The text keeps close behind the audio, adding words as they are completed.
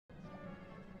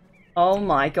Oh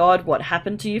my god, what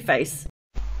happened to your face?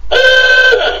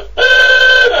 Oh,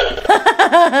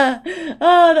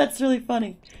 that's really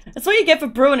funny. That's what you get for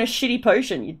brewing a shitty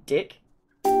potion, you dick.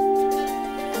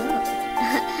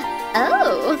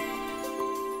 Oh.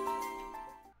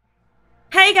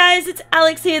 Hey guys, it's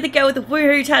Alex here, the girl with the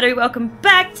woohoo tattoo. Welcome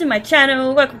back to my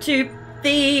channel. Welcome to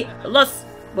the Lost...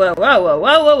 Whoa, whoa, whoa,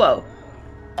 whoa, whoa, whoa.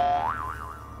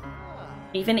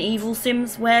 Even evil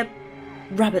Sims wear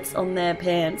rabbits on their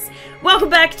pants. Welcome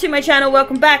back to my channel.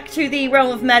 Welcome back to the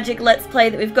Realm of Magic Let's Play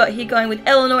that we've got here going with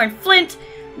Eleanor and Flint.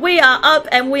 We are up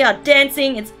and we are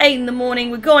dancing. It's 8 in the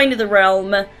morning. We're going to the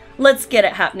realm. Let's get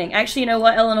it happening. Actually, you know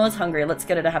what? Eleanor's hungry. Let's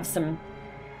get her to have some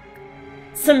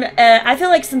I feel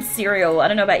like some cereal. I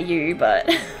don't know about you, but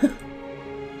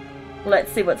let's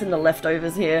see what's in the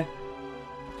leftovers here.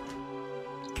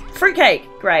 Fruitcake.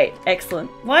 Great.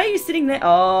 Excellent. Why are you sitting there?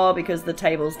 Oh, because the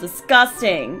table's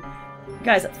disgusting. You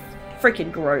guys are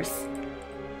freaking gross.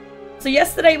 So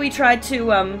yesterday we tried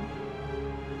to, oh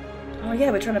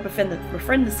yeah, we're trying to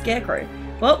befriend the Scarecrow.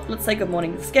 Well, let's say good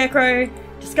morning to the Scarecrow,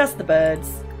 discuss the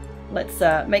birds. Let's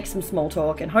make some small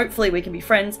talk and hopefully we can be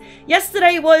friends.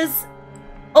 Yesterday was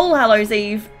All Hallows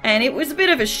Eve and it was a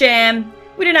bit of a sham.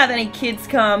 We didn't have any kids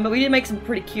come, but we did make some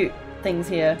pretty cute things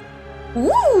here.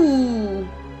 Ooh!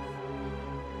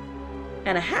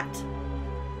 And a hat.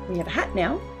 We have a hat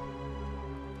now.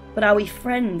 But are we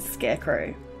friends,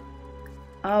 Scarecrow?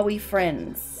 Are we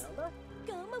friends?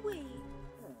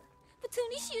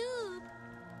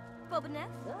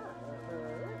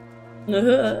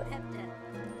 Come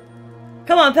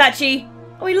on, Patchy.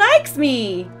 Oh, he likes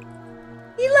me.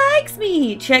 He likes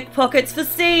me. Check pockets for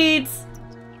seeds.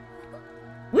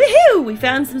 Woohoo! We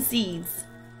found some seeds.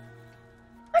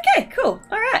 Okay, cool.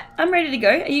 Alright, I'm ready to go.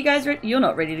 Are you guys ready? You're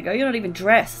not ready to go. You're not even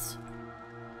dressed.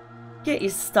 Get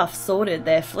your stuff sorted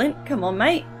there, Flint. Come on,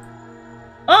 mate.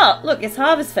 Oh, look, it's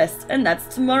Harvest Fest, and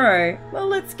that's tomorrow. Well,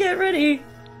 let's get ready.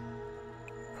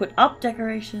 Put up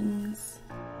decorations.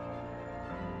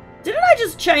 Didn't I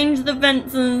just change the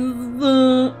vents?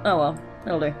 Oh well,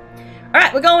 that'll do.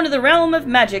 Alright, we're going to the Realm of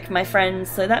Magic, my friends.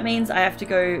 So that means I have to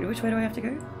go... Which way do I have to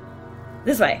go?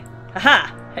 This way.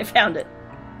 Haha! I found it.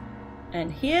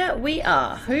 And here we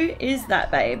are. Who is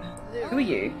that, babe? Who are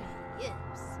you?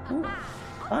 Ooh.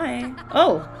 Bye.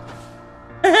 Oh.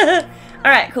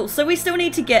 Alright, cool. So we still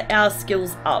need to get our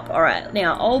skills up. Alright,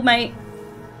 now, old mate,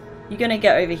 you're gonna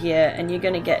get over here and you're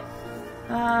gonna get...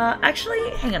 actually,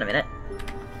 hang on a minute.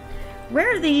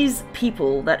 Where are these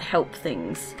people that help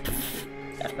things?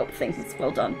 That help things.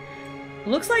 Well done.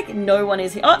 Looks like no one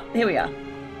is here. Oh, here we are.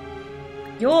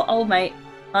 Your old mate,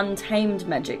 Untamed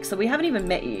Magic. So we haven't even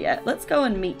met you yet. Let's go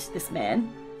and meet this man.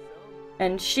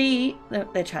 And she...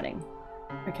 They're chatting.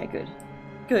 Okay, good.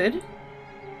 Good.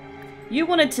 You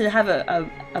wanted to have a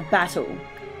battle.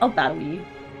 I'll battle you.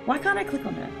 Why can't I click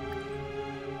on her?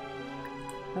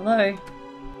 Hello?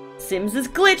 Sims is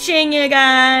glitching, you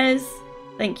guys!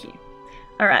 Thank you.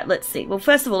 Alright, let's see. Well,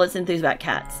 first of all, let's enthuse about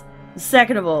cats.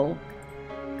 Second of all,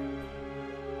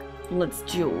 let's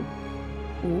duel.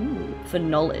 Ooh, for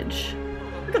knowledge.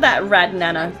 Look at that rad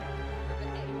nana.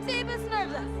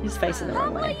 He's facing the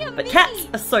wrong way. But cats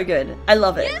are so good. I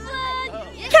love it.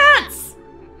 Cats!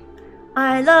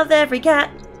 I love every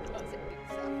cat.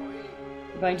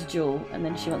 We're going to duel, and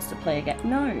then she wants to play again.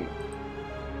 No.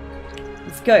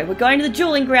 Let's go. We're going to the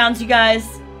dueling grounds, you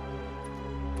guys.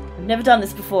 I've never done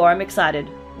this before. I'm excited.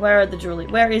 Where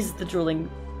is the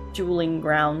dueling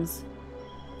grounds?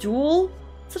 Duel?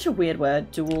 Such a weird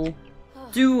word. Duel.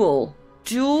 Duel.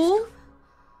 Duel?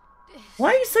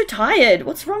 Why are you so tired?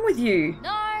 What's wrong with you?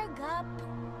 Oh,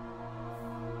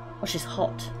 she's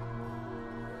hot.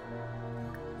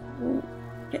 Well,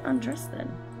 get undressed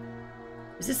then.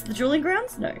 Is this the dueling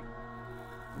grounds? No.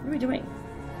 What are we doing?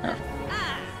 Oh.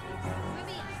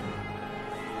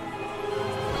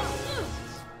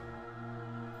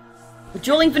 We're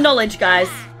dueling for knowledge, guys.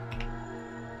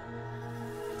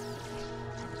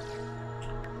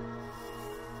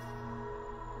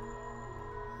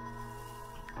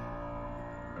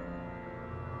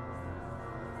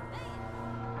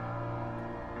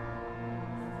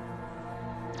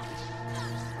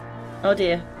 Oh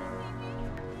dear.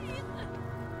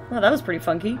 Well, that was pretty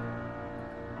funky.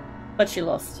 But she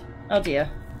lost. Oh dear.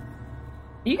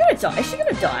 Are you gonna die? Is she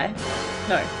gonna die?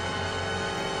 No.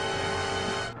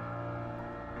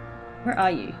 Where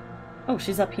are you? Oh,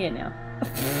 she's up here now.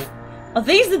 Oh,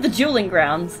 these are the dueling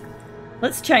grounds.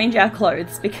 Let's change our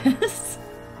clothes because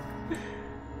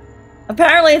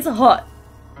apparently it's hot.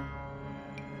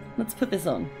 Let's put this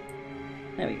on.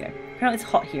 There we go. Apparently it's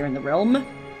hot here in the realm.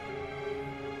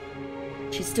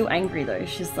 She's still angry though.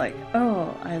 She's like,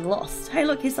 oh, I lost. Hey,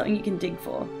 look, here's something you can dig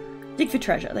for. Dig for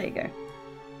treasure. There you go.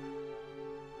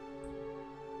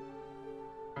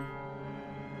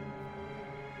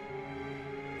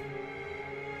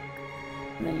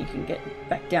 And then you can get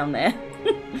back down there.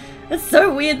 It's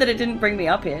so weird that it didn't bring me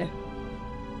up here.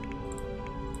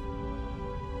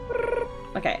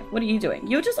 Okay, what are you doing?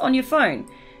 You're just on your phone.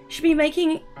 You should be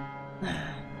making...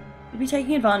 You'd be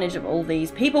taking advantage of all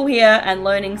these people here and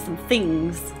learning some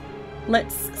things.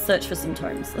 Let's search for some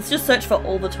tomes. Let's just search for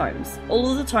all the tomes. All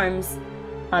of the tomes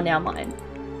are now mine.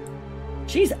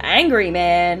 She's angry,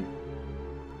 man.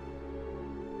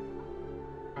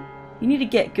 You need to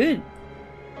get good.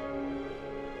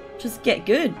 Just get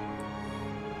good.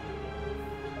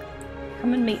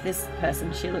 Come and meet this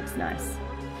person. She looks nice.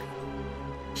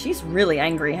 She's really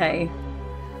angry, hey?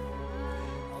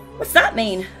 What's that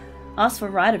mean? Ask for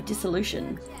right of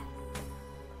dissolution.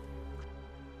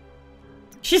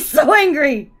 She's so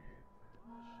angry!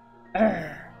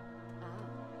 Urgh.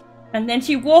 And then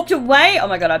she walked away? Oh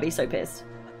my god, I'd be so pissed.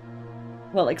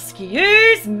 Well,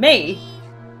 excuse me!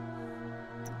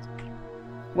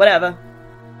 Whatever.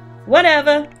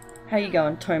 Whatever! How you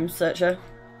going, tome searcher?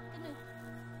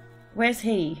 Where's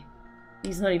he?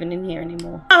 He's not even in here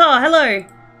anymore. Oh, hello!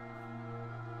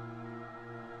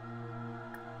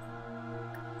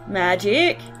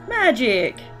 Magic!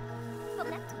 Magic!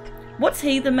 What's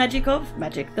he the magic of?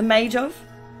 Magic. The mage of?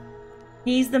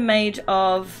 He's the mage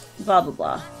of blah blah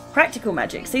blah. Practical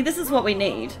magic. See, this is what we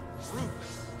need.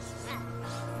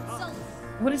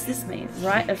 What does this mean?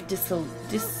 Right of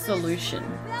dissolution.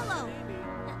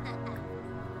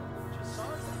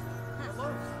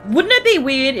 Wouldn't it be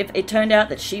weird if it turned out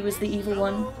that she was the evil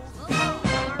one?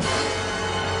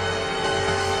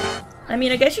 I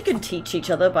mean, I guess you can teach each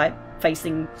other by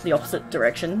facing the opposite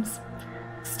directions.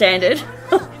 Standard.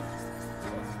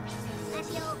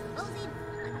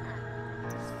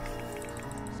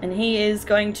 And he is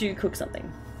going to cook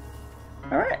something.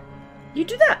 Alright. You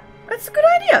do that. That's a good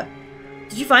idea.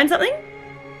 Did you find something?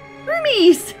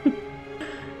 Roomies!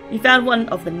 You found one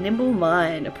of the Nimble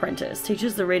Mind Apprentice.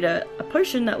 Teaches the reader a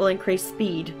potion that will increase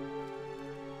speed.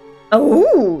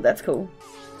 Oh, that's cool.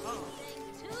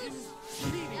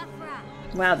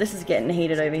 Wow, this is getting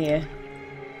heated over here.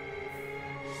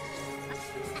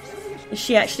 Is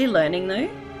she actually learning though?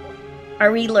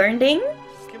 Are we learning?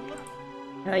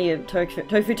 How are your tofu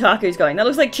tacos going? That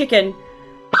looks like chicken.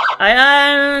 I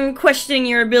am questioning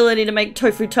your ability to make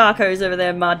tofu tacos over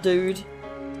there, my dude.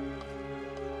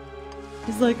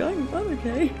 He's like, I'm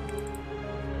okay.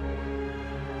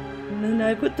 And then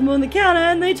I put them on the counter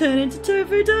and they turn into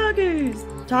tofu tacos.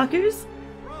 Tacos?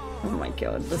 Oh my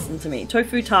god, listen to me.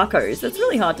 Tofu tacos. That's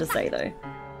really hard to say though.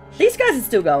 These guys are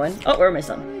still going. Oh, where are my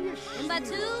son?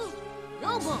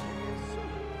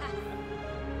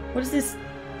 What is this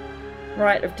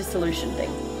right of dissolution thing?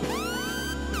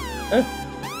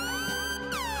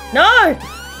 No!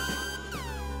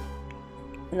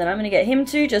 And then I'm gonna get him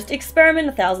to just experiment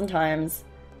 1,000 times.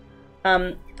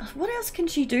 What else can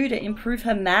she do to improve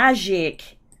her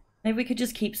magic? Maybe we could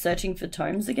just keep searching for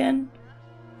tomes again?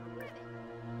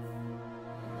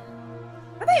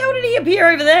 How the hell did he appear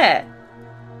over there?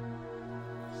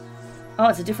 Oh,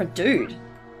 it's a different dude.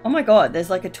 Oh my god, there's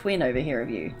like a twin over here of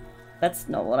you. That's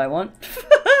not what I want.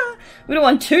 We don't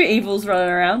want two evils running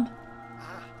around.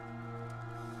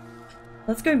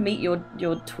 Let's go meet your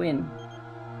twin.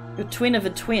 Your twin of a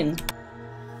twin.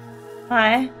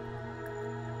 Hi.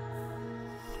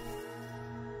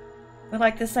 We're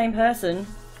like the same person.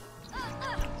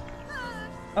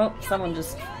 Oh, someone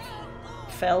just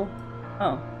fell.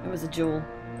 Oh, it was a jewel.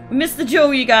 We missed the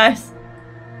jewel, you guys!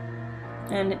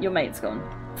 And your mate's gone.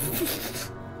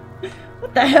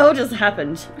 What the hell just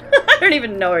happened? I don't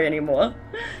even know anymore.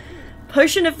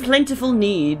 Potion of plentiful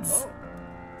needs.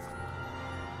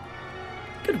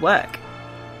 Good work.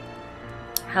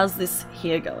 How's this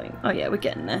here going? Oh yeah, we're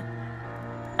getting there.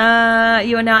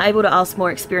 You are now able to ask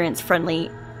more experienced, friendly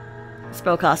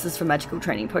spellcasters for magical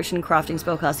training. Potion crafting,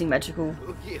 spellcasting, magical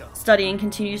studying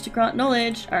continues to grant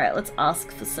knowledge. Alright, let's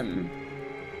ask for some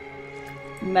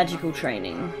magical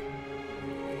training.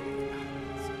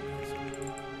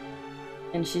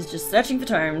 And she's just searching for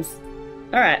tomes.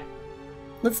 Alright,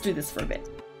 let's do this for a bit.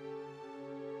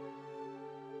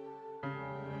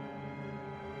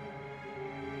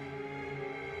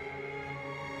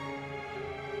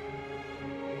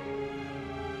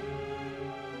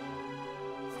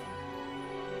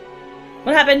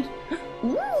 What happened?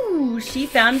 Ooh, she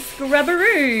found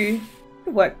Scrubberoo.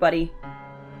 Good work, buddy.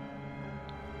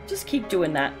 Just keep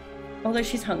doing that. Although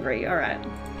she's hungry, alright.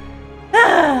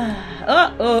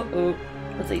 Ah, oh.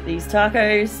 Let's eat these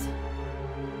tacos.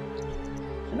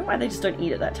 don't know why they just don't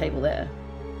eat at that table there.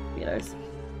 Weirdos.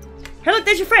 Hey look,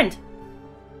 there's your friend!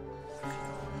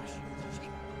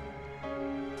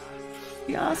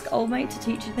 You ask old mate to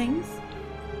teach you things?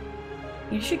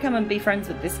 You should come and be friends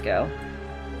with this girl.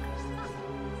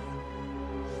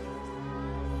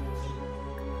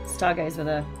 Stargaze with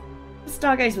her.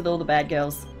 Stargaze with all the bad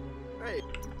girls.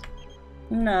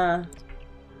 Nah.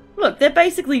 Look, they're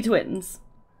basically twins.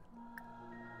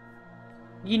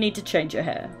 You need to change your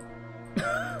hair.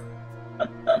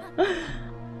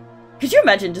 Could you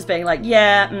imagine just being like,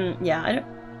 yeah, yeah,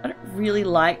 I don't really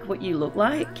like what you look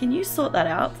like. Can you sort that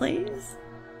out, please?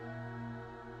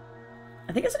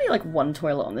 I think there's only like one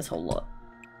toilet on this whole lot.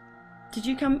 Did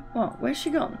you come? Oh, where's she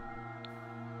gone?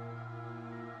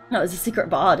 No, there's a secret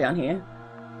bar down here.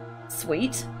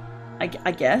 Sweet. I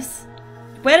guess.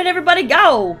 Where did everybody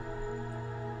go?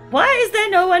 Why is there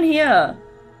no one here?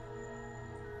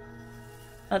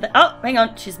 Oh, hang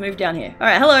on. She's moved down here.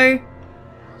 Alright, hello.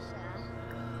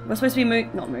 We're supposed to be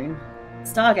not moon.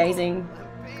 Stargazing.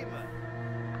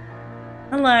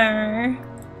 Hello.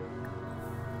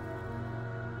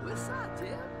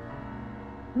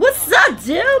 What's up,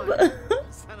 Dib?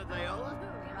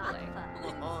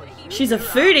 She's a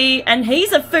foodie and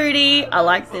he's a foodie. I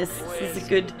like this. This is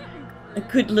a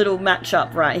good little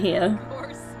matchup right here.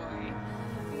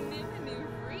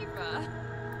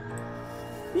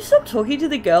 You stop talking to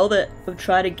the girl that I'm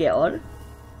trying to get on.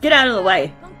 Get out of the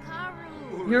way.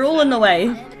 You're all in the way.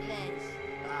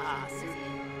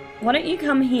 Why don't you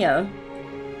come here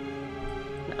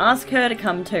and ask her to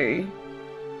come too?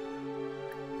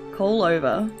 Call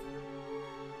over.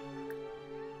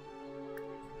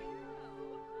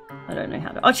 I don't know how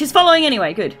to. Oh, she's following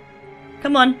anyway. Good.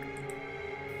 Come on.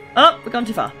 Oh, we've gone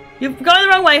too far. You've gone the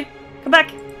wrong way. Come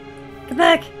back. Come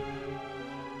back.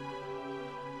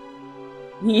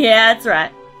 Yeah, that's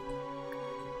right.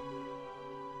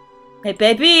 Hey,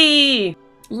 baby.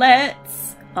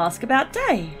 Let's ask about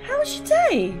day. How was your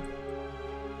day?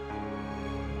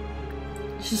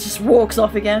 She just walks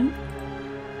off again.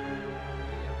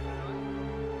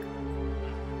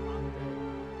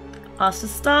 Ask to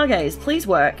Stargaze. Please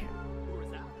work.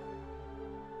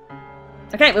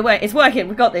 Okay, it's working.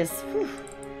 We got this. Whew.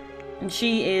 And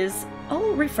she is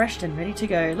all refreshed and ready to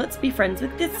go. Let's be friends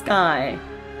with this guy.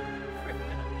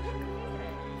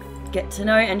 Get to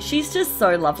know, and she's just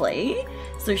so lovely.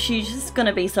 So she's just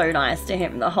gonna be so nice to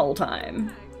him the whole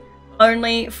time.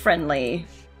 Only friendly.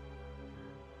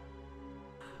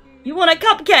 You want a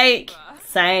cupcake?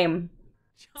 Same.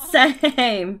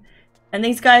 Same. And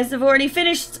these guys have already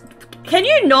finished. Can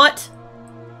you not?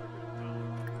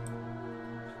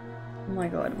 Oh my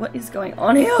god, what is going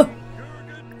on here?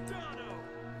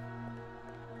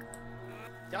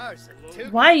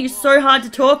 Why are you so hard to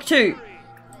talk to?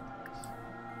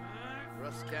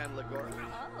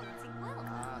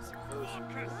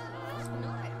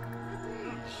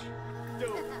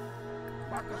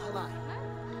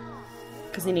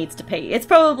 Because he needs to pee. It's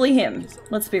probably him.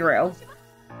 Let's be real.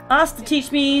 Asked to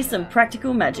teach me some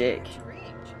practical magic.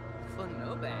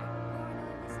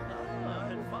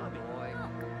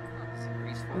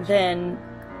 And then...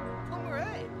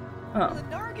 oh.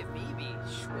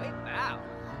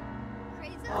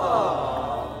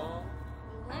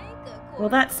 Well,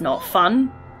 that's not fun.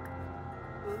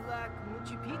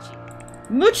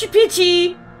 Muchi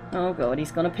Pichi! Oh god,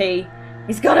 he's gonna pee.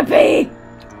 He's gonna pee!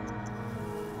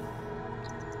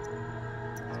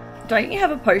 Don't you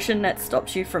have a potion that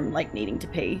stops you from, like, needing to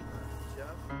pee?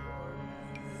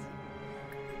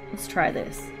 Let's try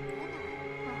this.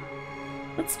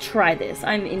 Let's try this.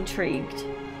 I'm intrigued.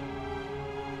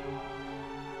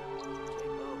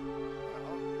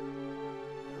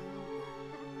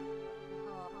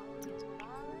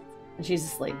 And she's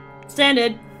asleep.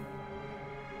 Standard!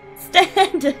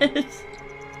 Standard!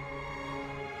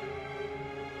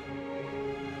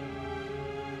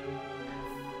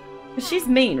 But she's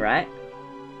mean, right?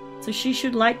 So she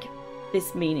should like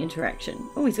this mean interaction.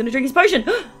 Oh, he's gonna drink his potion!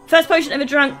 First potion ever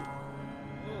drunk!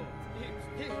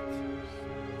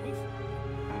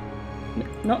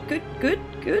 Not good? Good?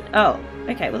 Good? Oh,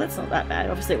 okay, well that's not that bad.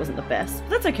 Obviously it wasn't the best. But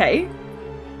that's okay.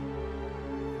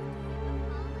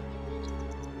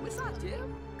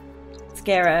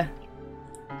 Scare her.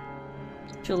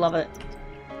 She'll love it.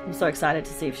 I'm so excited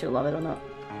to see if she'll love it or not.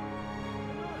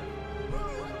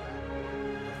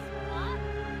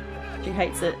 She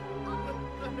hates it.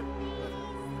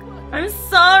 I'm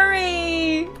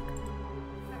sorry!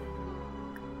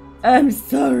 I'm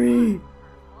sorry.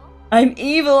 I'm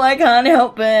evil, I can't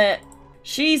help it.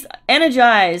 She's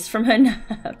energized from her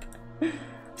nap.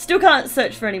 Still can't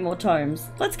search for any more tomes.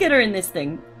 Let's get her in this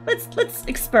thing. let's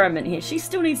experiment here. She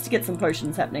still needs to get some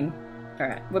potions happening.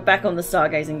 Alright, we're back on the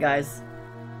stargazing, guys.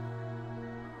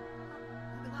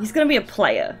 He's gonna be a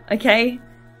player, okay?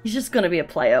 He's just gonna be a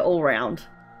player all round.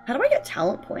 How do I get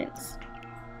talent points?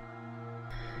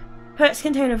 Perks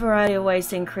contain a variety of ways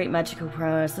to increase magical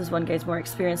prowess. As one gains more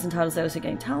experience, entitles those who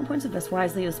gain talent points. Invest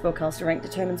wisely. The spellcaster rank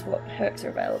determines what perks are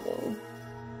available.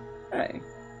 Oh.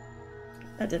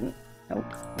 That didn't help.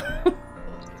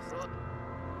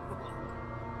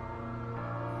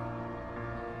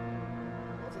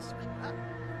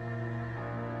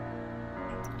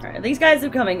 Alright, these guys are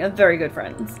becoming very good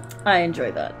friends. I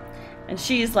enjoy that. And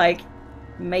she's like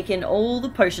making all the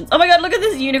potions. Oh my god, look at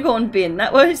this unicorn bin.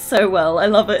 That works so well. I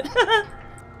love it.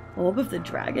 Orb of the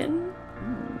Dragon?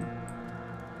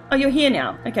 Oh, you're here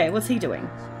now. Okay, what's he doing?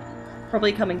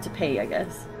 Probably coming to pee, I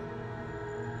guess.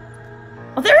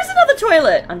 Oh, there is another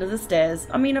toilet under the stairs.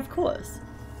 I mean, of course.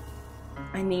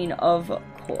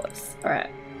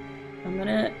 Alright. I'm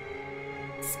gonna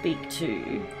speak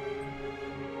to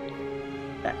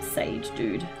that sage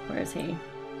dude. Where is he?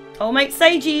 Oh, mate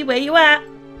Sagey, where you at?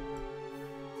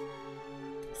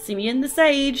 Simeon the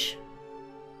Sage.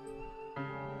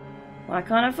 Why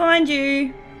can't I find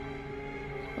you?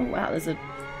 Oh wow, there's a...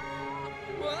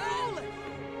 Oh,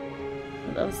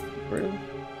 that was brutal.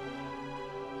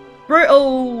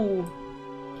 Brutal!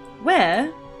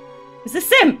 Where? Is this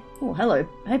Sim? Oh, hello.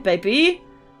 Hey, baby.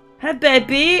 Hey,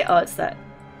 baby. Oh, it's that.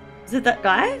 Is it that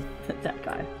guy? That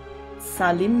guy.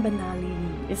 Salim Ben Ali.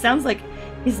 It sounds like...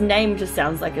 His name just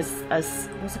sounds like a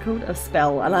what's it called? A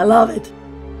spell, and I love it.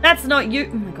 That's not you.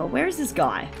 Oh my god, where is this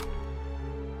guy?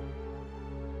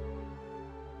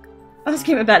 Ask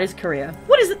him about his career.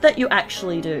 What is it that you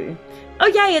actually do? Oh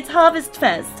yay, it's Harvest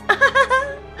Fest.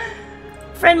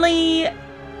 Friendly.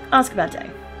 Ask about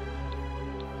day.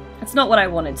 That's not what I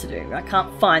wanted to do. I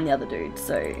can't find the other dude,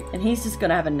 so... And he's just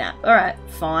gonna have a nap. Alright,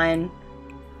 fine.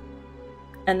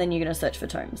 And then you're gonna search for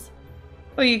tomes.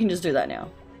 Or you can just do that now.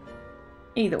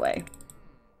 Either way.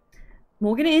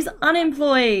 Morgan is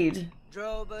unemployed.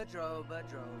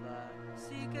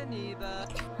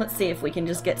 Let's see if we can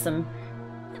just get some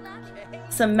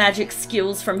magic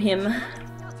skills from him.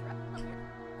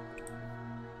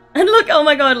 And look, oh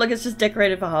my god, look, it's just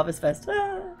decorated for Harvest Fest.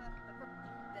 Ah.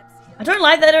 I don't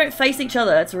like they don't face each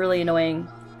other. That's really annoying.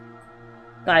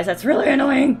 Guys, that's really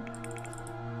annoying.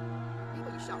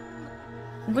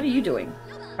 What are you doing?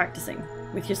 Practicing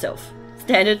with yourself.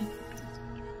 Standard.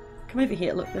 Come over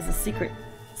here. Look, there's a secret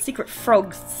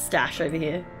frog stash over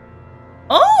here.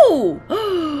 Oh!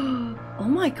 Oh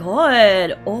my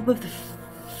god. Orb of the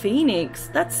Phoenix.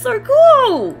 That's so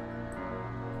cool.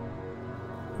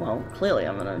 Well, clearly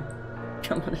I'm gonna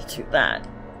do that.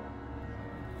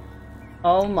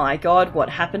 Oh my god, what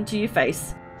happened to your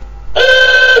face?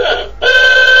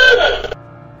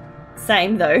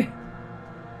 Same though.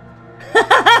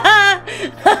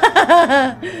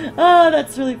 Oh,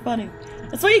 that's really funny.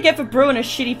 That's what you get for brewing a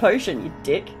shitty potion, you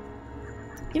dick.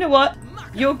 You know what?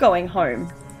 You're going home.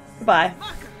 Goodbye.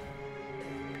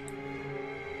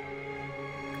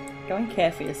 Go and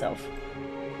care for yourself.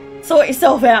 Sort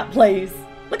yourself out, please.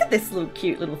 Look at this little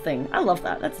cute little thing. I love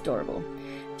that. That's adorable.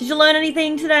 Did you learn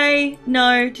anything today?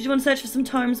 No. Did you want to search for some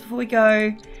tomes before we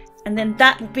go? And then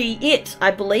that will be it,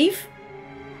 I believe.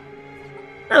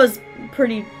 That was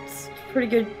pretty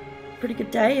good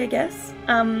day, I guess.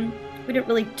 We didn't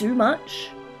really do much.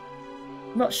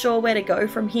 I'm not sure where to go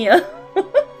from here.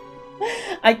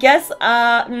 I guess,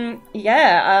 I don't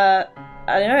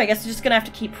know, I guess we're just gonna have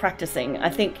to keep practicing. I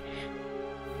think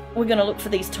we're gonna look for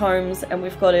these tomes and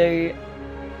we've got to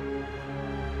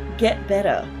get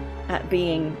better at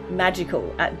being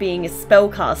magical, at being a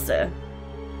spellcaster.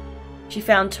 She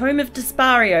found Tome of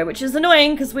Despario, which is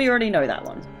annoying because we already know that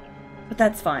one. But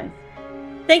that's fine.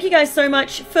 Thank you guys so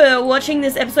much for watching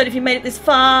this episode. If you made it this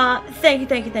far, thank you,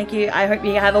 thank you, thank you. I hope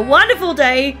you have a wonderful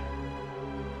day.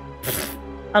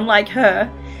 Unlike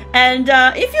her. And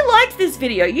if you liked this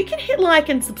video, you can hit like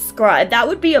and subscribe. That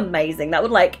would be amazing. That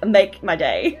would like make my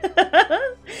day.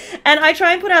 And I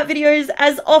try and put out videos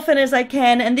as often as I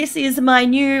can. And this is my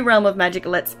new Realm of Magic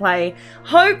Let's Play.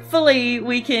 Hopefully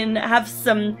we can have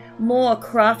some more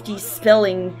crafty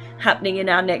spelling happening in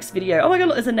our next video. Oh my god,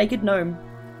 look, there's a naked gnome.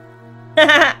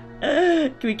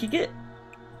 Can we kick it?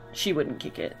 She wouldn't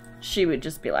kick it. She would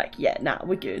just be like, yeah, nah,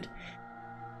 we're good.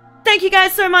 Thank you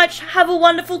guys so much. Have a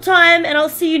wonderful time, and I'll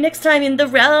see you next time in the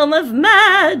Realm of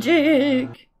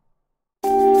Magic.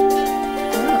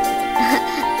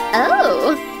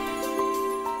 Oh.